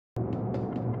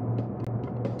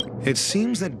It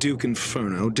seems that Duke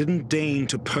Inferno didn't deign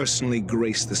to personally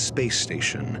grace the space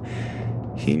station.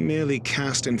 He merely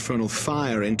cast infernal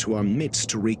fire into our midst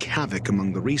to wreak havoc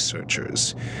among the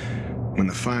researchers. When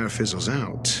the fire fizzles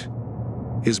out,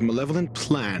 his malevolent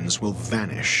plans will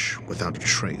vanish without a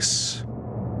trace.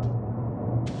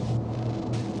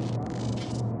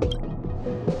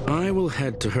 I will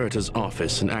head to Herta's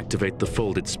office and activate the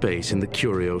folded space in the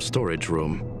curio storage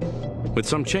room. With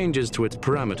some changes to its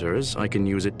parameters, I can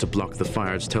use it to block the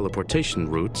fire's teleportation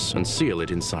routes and seal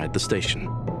it inside the station.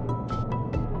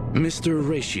 Mr.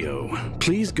 Ratio,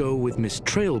 please go with Miss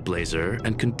Trailblazer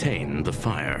and contain the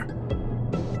fire.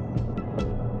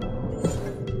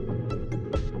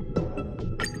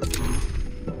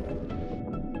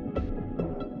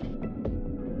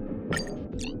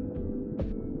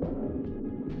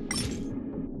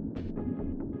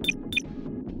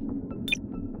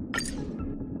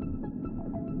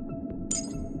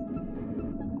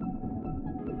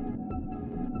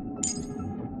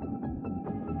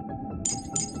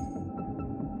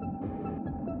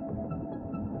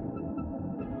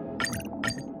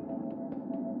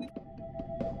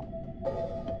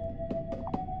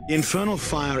 Infernal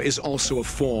fire is also a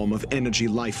form of energy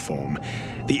life form.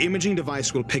 The imaging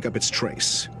device will pick up its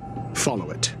trace. Follow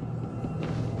it.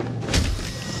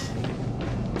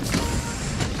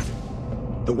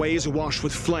 The way is awash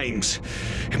with flames.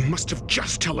 It must have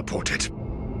just teleported.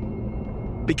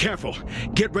 Be careful.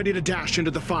 Get ready to dash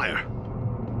into the fire.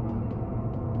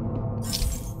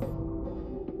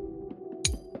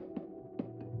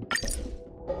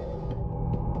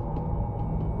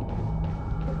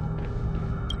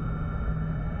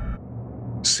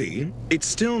 See? It's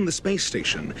still in the space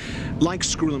station. Like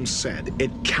Screwlum said,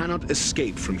 it cannot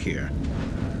escape from here.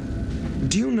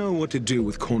 Do you know what to do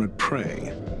with cornered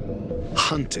prey?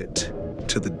 Hunt it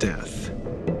to the death.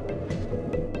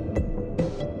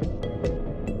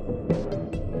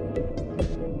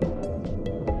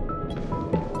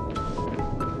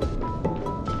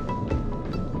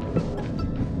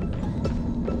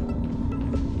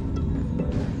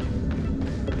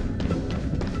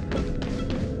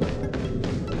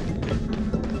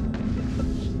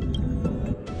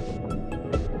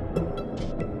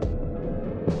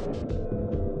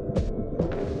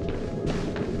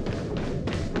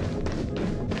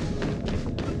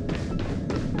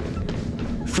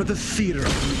 For the theater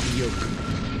of mediocre.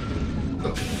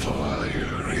 The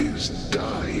fire is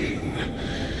dying.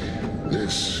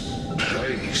 This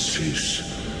place is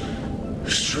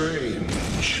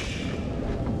strange.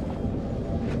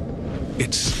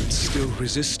 It's still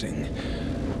resisting.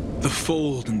 The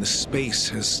fold in the space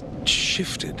has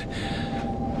shifted.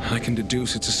 I can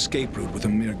deduce its escape route with a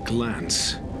mere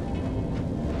glance.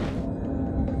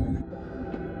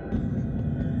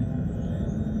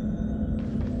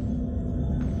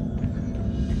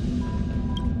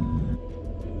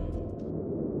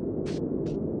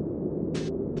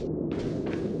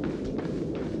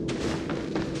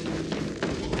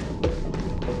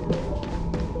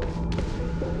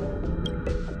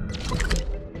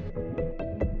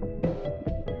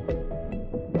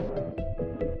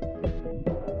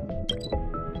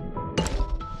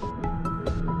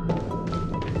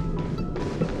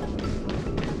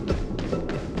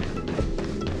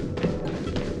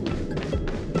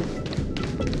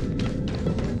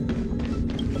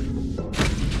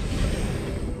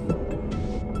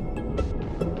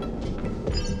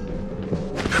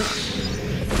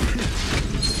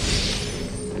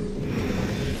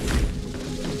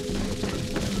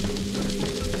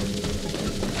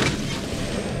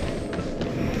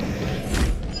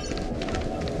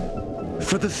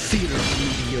 For the theater of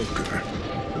mediocre.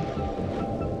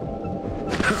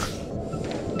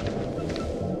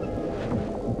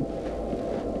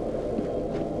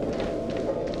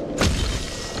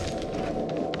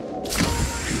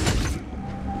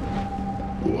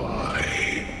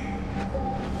 Why?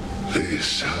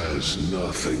 This has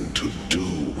nothing to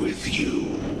do with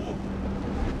you.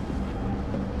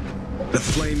 The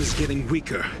flame is getting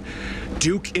weaker.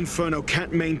 Duke Inferno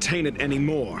can't maintain it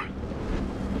anymore.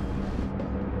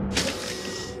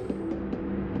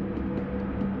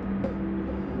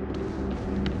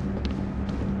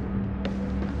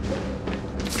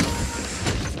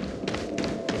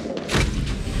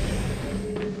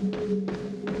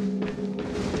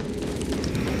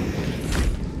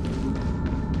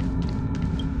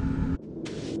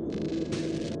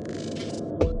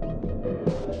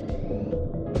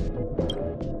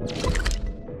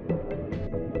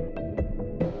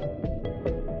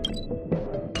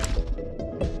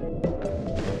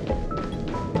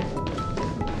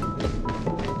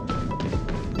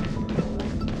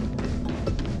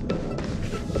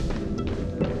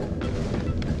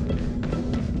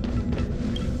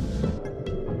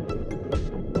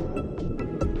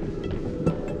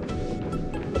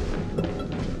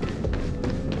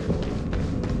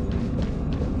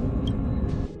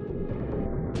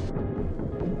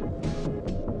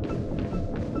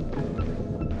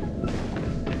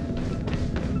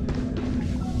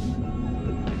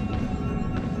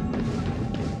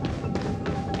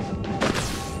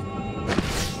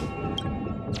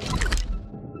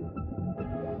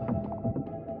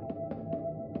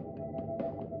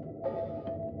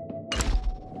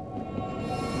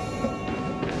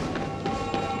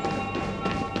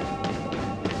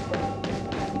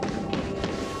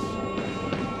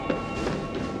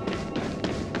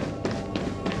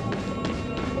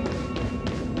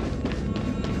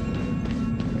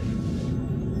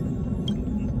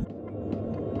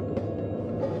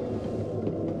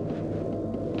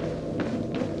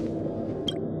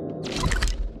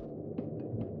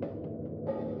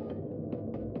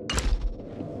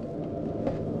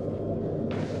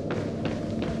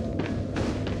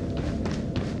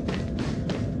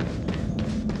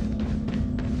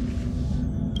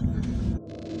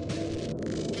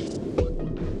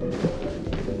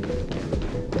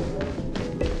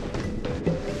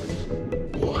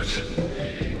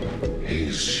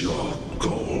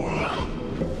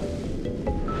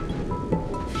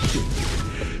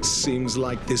 Seems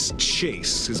like this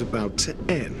chase is about to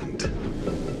end.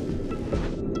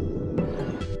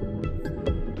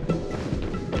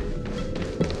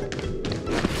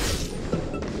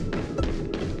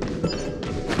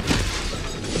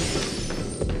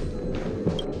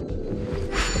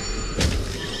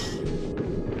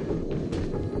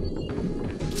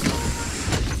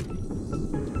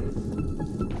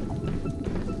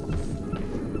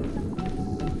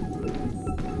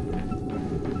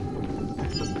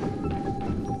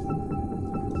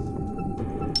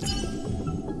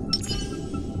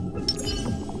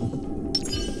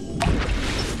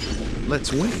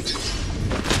 Let's wait.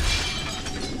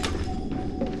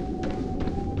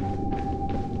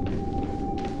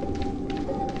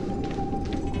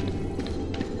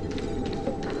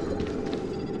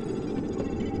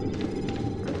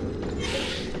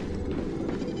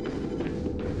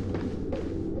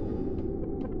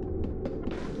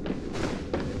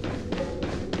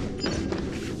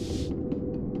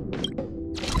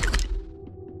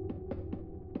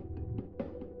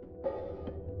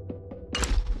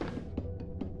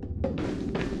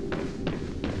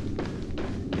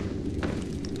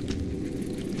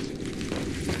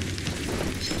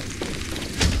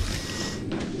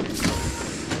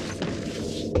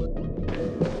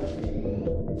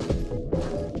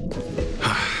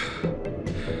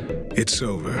 It's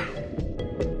over.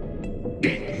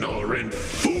 Ignorant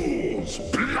fools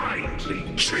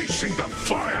blindly chasing the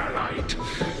firelight,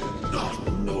 not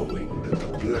knowing that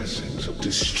the blessings of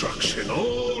destruction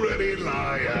already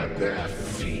lie at their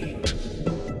feet.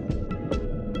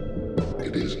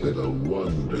 It is little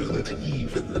wonder that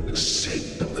even the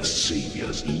descent of the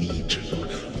Savior's Legion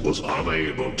was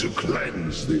unable to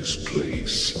cleanse this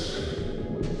place.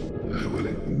 I will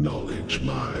acknowledge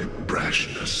my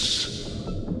brashness.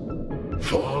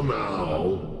 For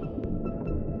now.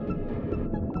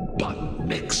 But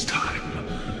next time,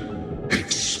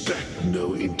 expect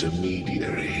no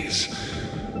intermediaries.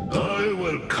 I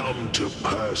will come to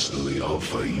personally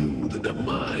offer you the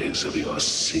demise of your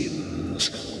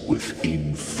sins with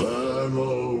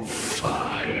infernal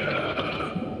fire.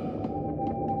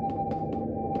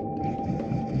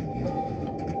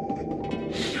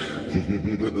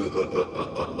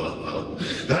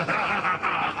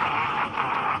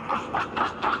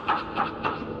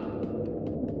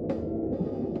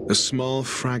 A small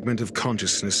fragment of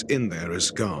consciousness in there is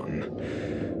gone.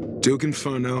 Duke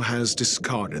Inferno has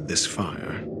discarded this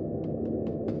fire.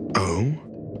 Oh?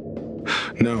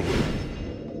 No.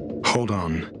 Hold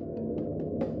on.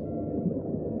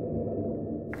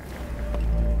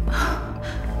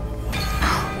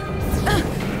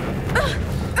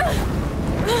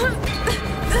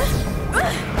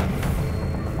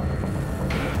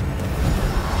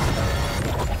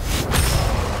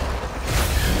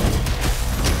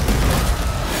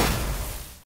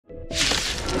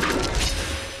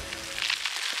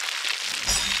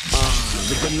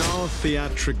 The banal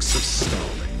theatrics of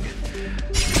stalling.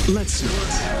 Let's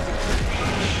not.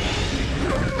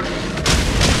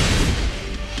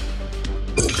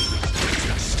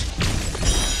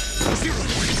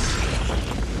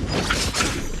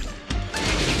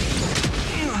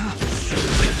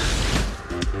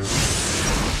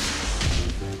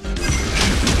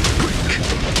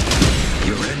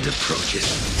 Your end approaches.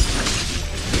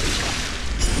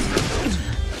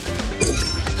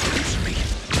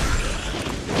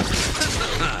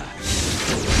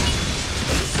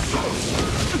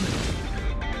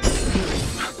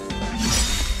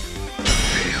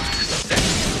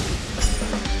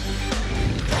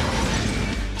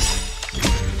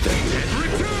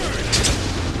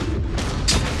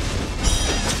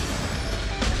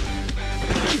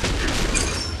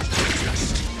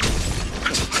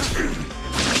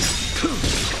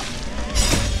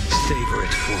 Savor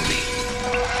it for me.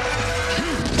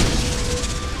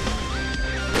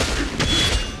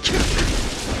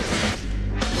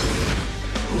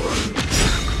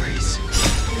 Grace.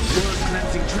 World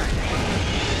cleansing dragon.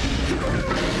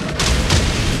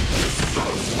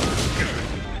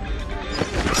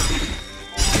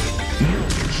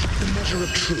 Knowledge, the measure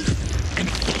of truth and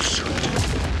falsehood.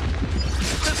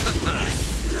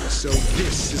 So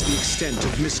this is the extent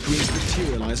of Miss Green's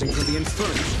materializing from the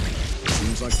Inferno.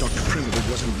 Seems like Dr. Primitive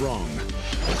wasn't wrong.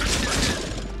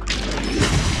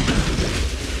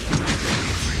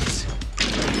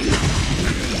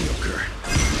 Mediocre.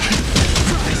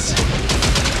 Rise!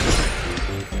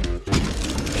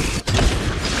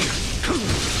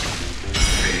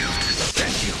 Failed to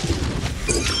stand you.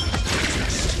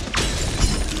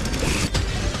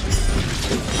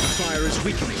 The fire is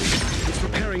weakening. It's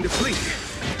preparing to flee.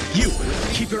 You,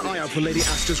 keep your eye out for Lady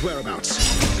Asta's whereabouts.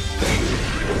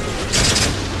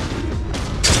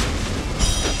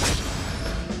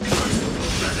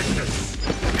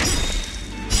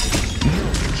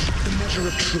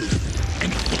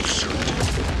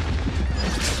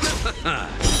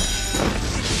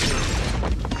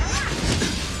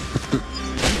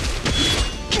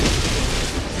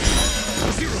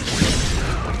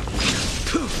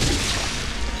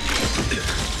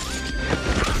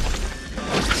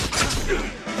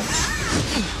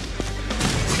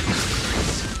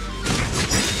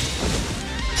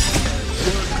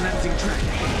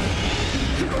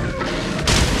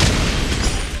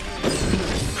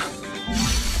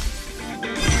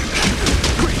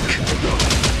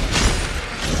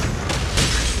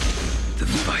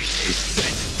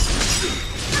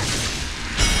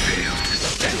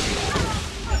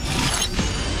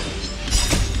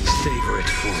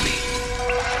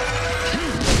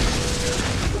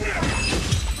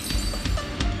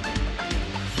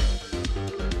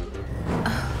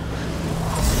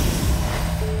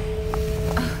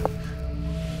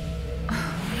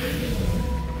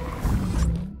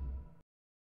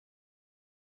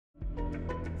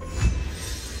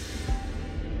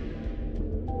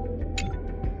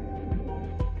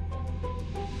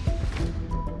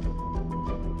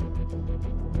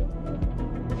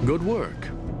 Good work.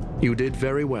 You did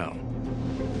very well.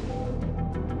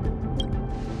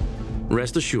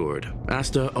 Rest assured,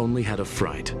 Asta only had a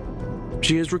fright.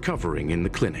 She is recovering in the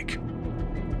clinic.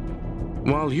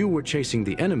 While you were chasing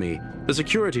the enemy, the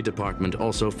security department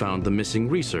also found the missing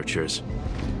researchers.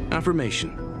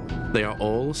 Affirmation: they are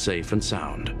all safe and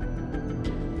sound.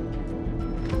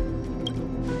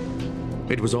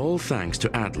 It was all thanks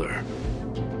to Adler.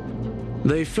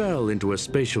 They fell into a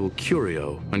spatial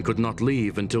curio and could not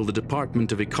leave until the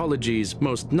Department of Ecology's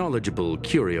most knowledgeable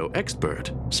curio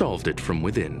expert solved it from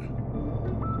within.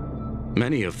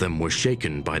 Many of them were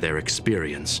shaken by their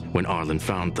experience when Arlen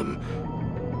found them,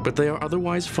 but they are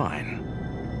otherwise fine.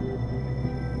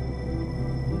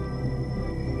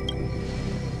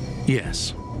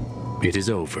 Yes, it is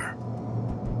over.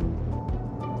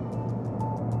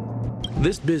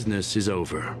 This business is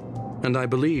over, and I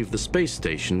believe the space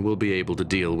station will be able to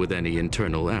deal with any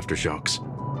internal aftershocks.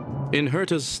 In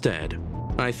Herta's stead,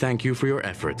 I thank you for your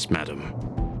efforts, madam.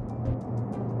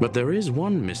 But there is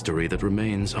one mystery that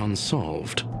remains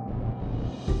unsolved.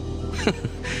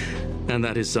 And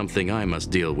that is something I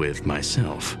must deal with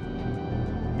myself.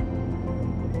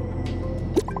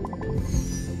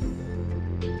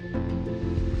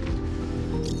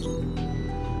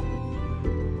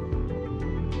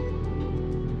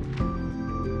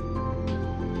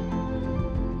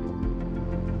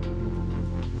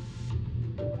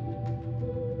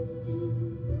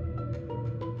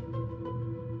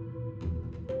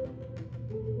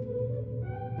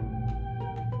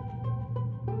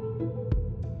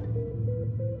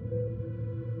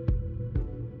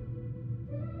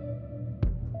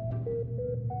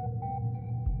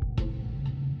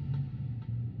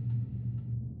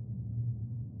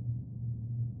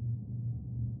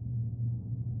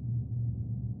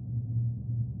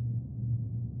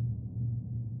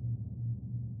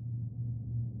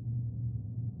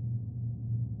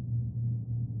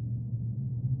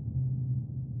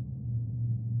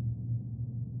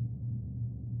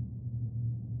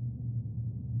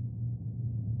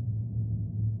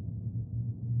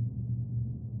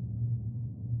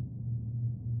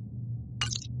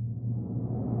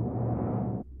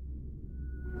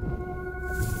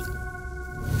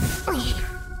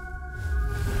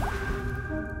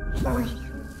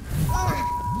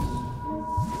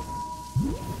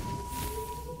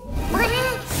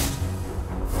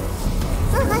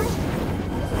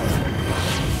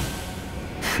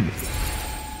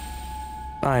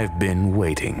 I've been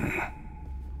waiting.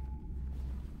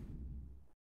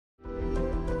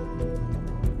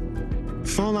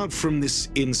 Fallout from this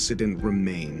incident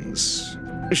remains.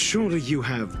 Surely you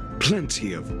have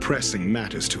plenty of pressing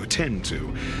matters to attend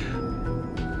to.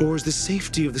 Or is the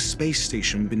safety of the space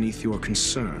station beneath your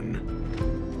concern?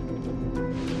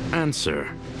 Answer: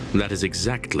 that is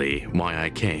exactly why I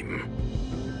came.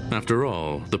 After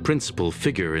all, the principal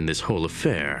figure in this whole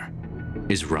affair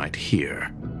is right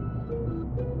here.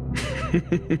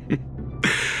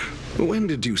 When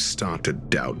did you start to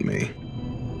doubt me?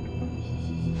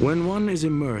 When one is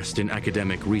immersed in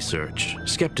academic research,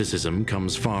 skepticism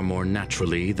comes far more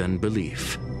naturally than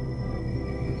belief.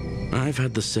 I've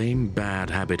had the same bad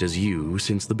habit as you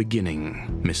since the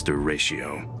beginning, Mr.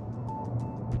 Ratio.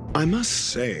 I must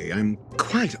say I'm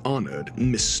quite honored,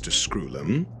 Mr.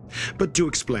 Screwlum. But do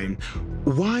explain,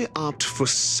 why opt for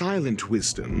silent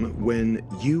wisdom when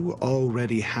you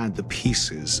already had the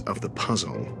pieces of the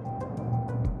puzzle?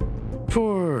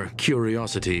 For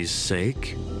curiosity's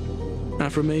sake.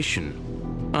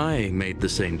 Affirmation: I made the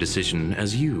same decision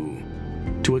as you,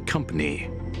 to accompany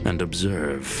and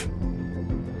observe.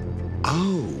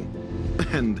 Oh,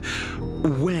 and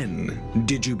when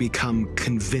did you become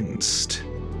convinced?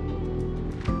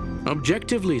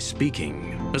 Objectively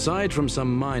speaking, aside from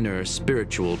some minor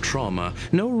spiritual trauma,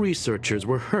 no researchers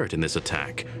were hurt in this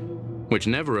attack, which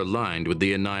never aligned with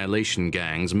the Annihilation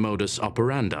Gang's modus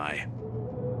operandi.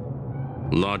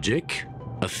 Logic: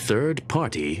 a third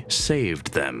party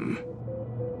saved them.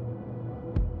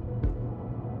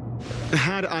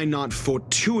 Had I not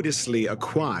fortuitously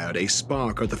acquired a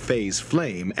spark of the phase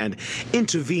flame and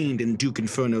intervened in Duke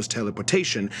Inferno's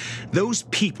teleportation, those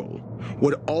people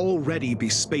would already be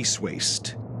space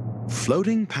waste,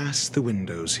 floating past the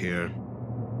windows here.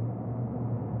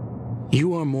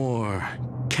 You are more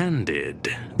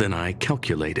candid than I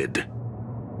calculated.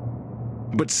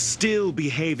 But still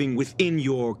behaving within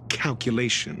your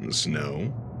calculations,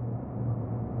 no?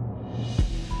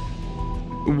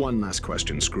 One last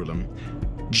question, Screwlum.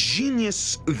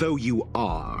 Genius though you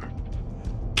are,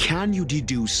 can you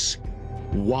deduce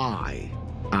why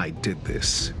I did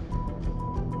this?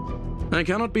 I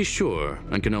cannot be sure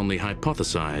and can only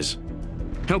hypothesize.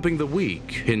 Helping the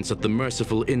weak hints at the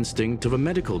merciful instinct of a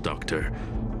medical doctor,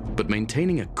 but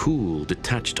maintaining a cool,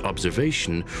 detached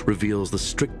observation reveals the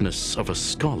strictness of a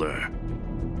scholar.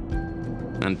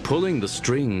 And pulling the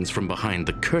strings from behind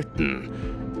the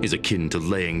curtain is akin to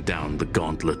laying down the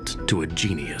gauntlet to a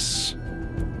genius.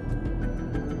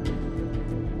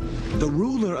 The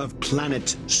ruler of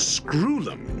planet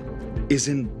Screwlum is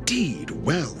indeed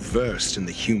well versed in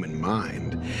the human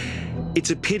mind. It's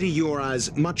a pity you're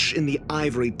as much in the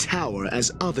ivory tower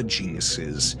as other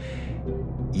geniuses.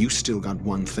 You still got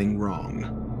one thing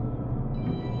wrong.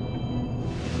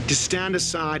 To stand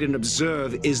aside and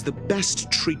observe is the best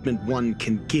treatment one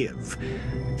can give.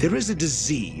 There is a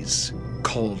disease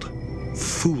called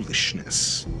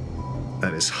foolishness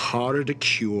that is harder to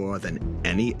cure than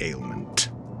any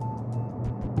ailment.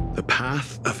 The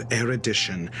path of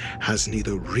erudition has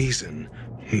neither reason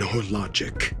nor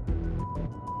logic.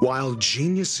 While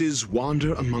geniuses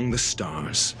wander among the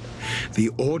stars, the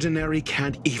ordinary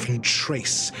can't even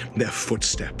trace their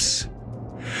footsteps.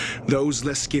 Those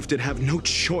less gifted have no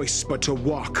choice but to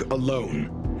walk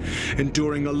alone,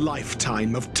 enduring a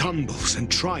lifetime of tumbles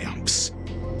and triumphs.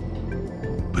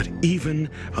 But even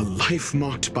a life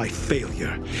marked by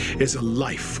failure is a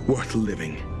life worth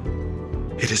living.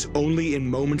 It is only in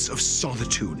moments of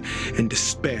solitude and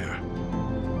despair,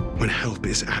 when help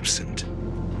is absent,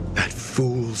 that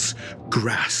fools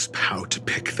grasp how to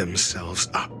pick themselves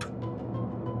up.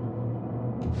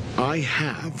 I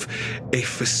have a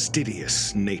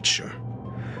fastidious nature.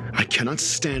 I cannot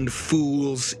stand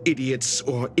fools, idiots,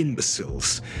 or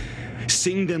imbeciles.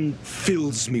 Seeing them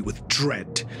fills me with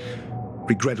dread.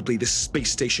 Regrettably, this space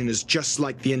station is just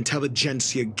like the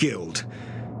Intelligentsia Guild,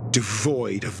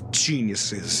 devoid of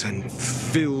geniuses and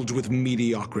filled with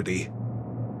mediocrity.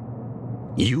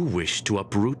 You wish to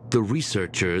uproot the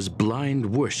researchers' blind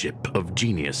worship of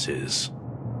geniuses.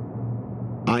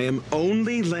 I am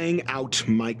only laying out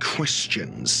my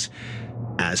questions.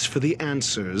 As for the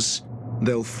answers,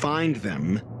 they'll find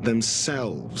them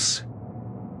themselves.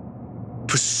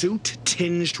 Pursuit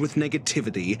tinged with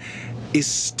negativity is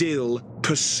still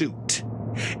pursuit,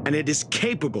 and it is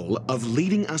capable of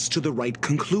leading us to the right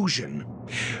conclusion.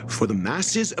 For the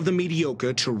masses of the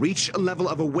mediocre to reach a level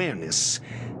of awareness,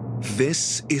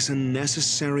 this is a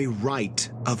necessary rite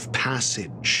of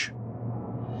passage.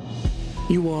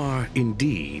 You are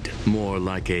indeed more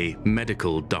like a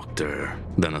medical doctor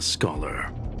than a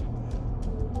scholar.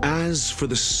 As for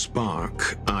the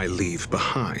spark I leave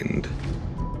behind,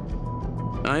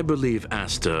 I believe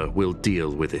Asta will deal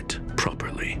with it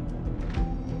properly.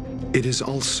 it is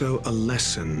also a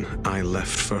lesson I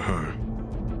left for her.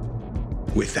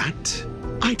 With that,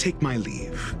 I take my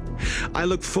leave. I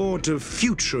look forward to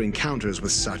future encounters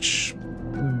with such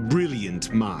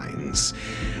brilliant minds.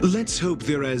 Let's hope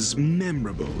they're as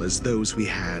memorable as those we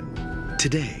had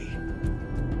today.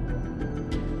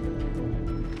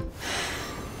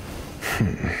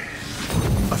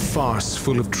 A farce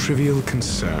full of trivial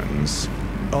concerns.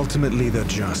 Ultimately, they're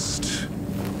just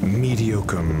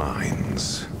mediocre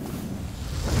minds.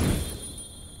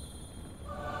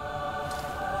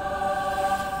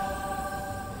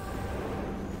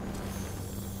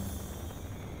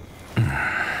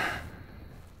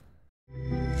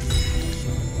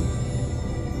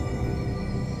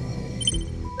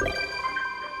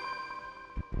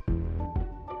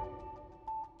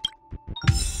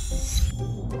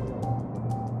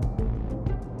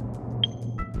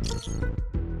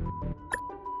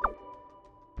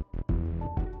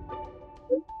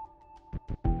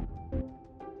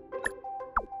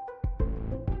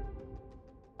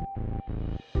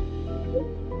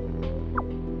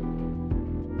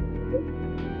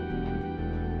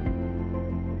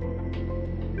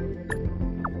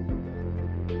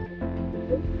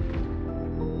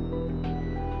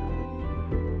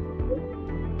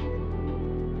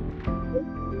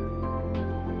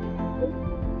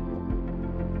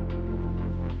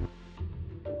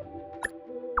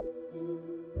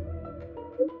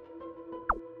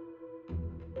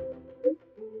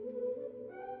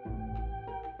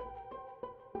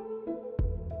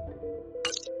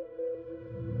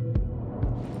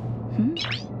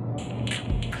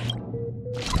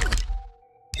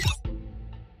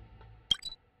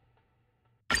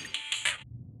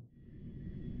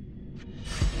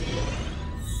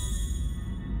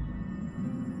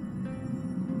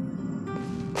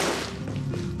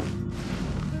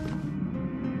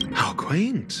 How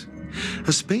quaint.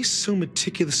 A space so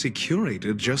meticulously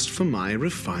curated just for my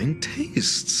refined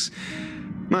tastes.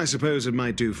 I suppose it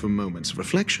might do for moments of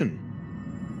reflection.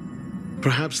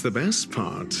 Perhaps the best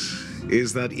part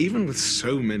is that even with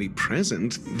so many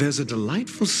present, there's a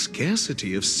delightful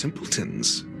scarcity of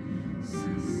simpletons.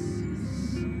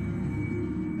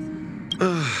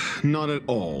 Not at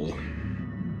all.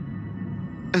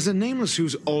 As a nameless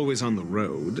who's always on the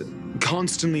road,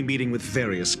 constantly meeting with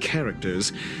various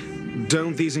characters,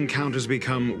 don't these encounters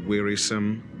become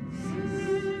wearisome?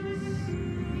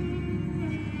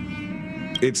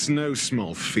 It's no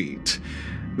small feat.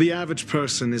 The average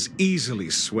person is easily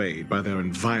swayed by their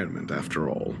environment, after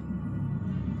all.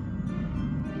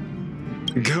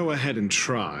 Go ahead and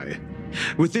try.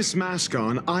 With this mask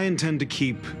on, I intend to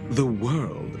keep the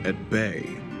world at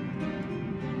bay.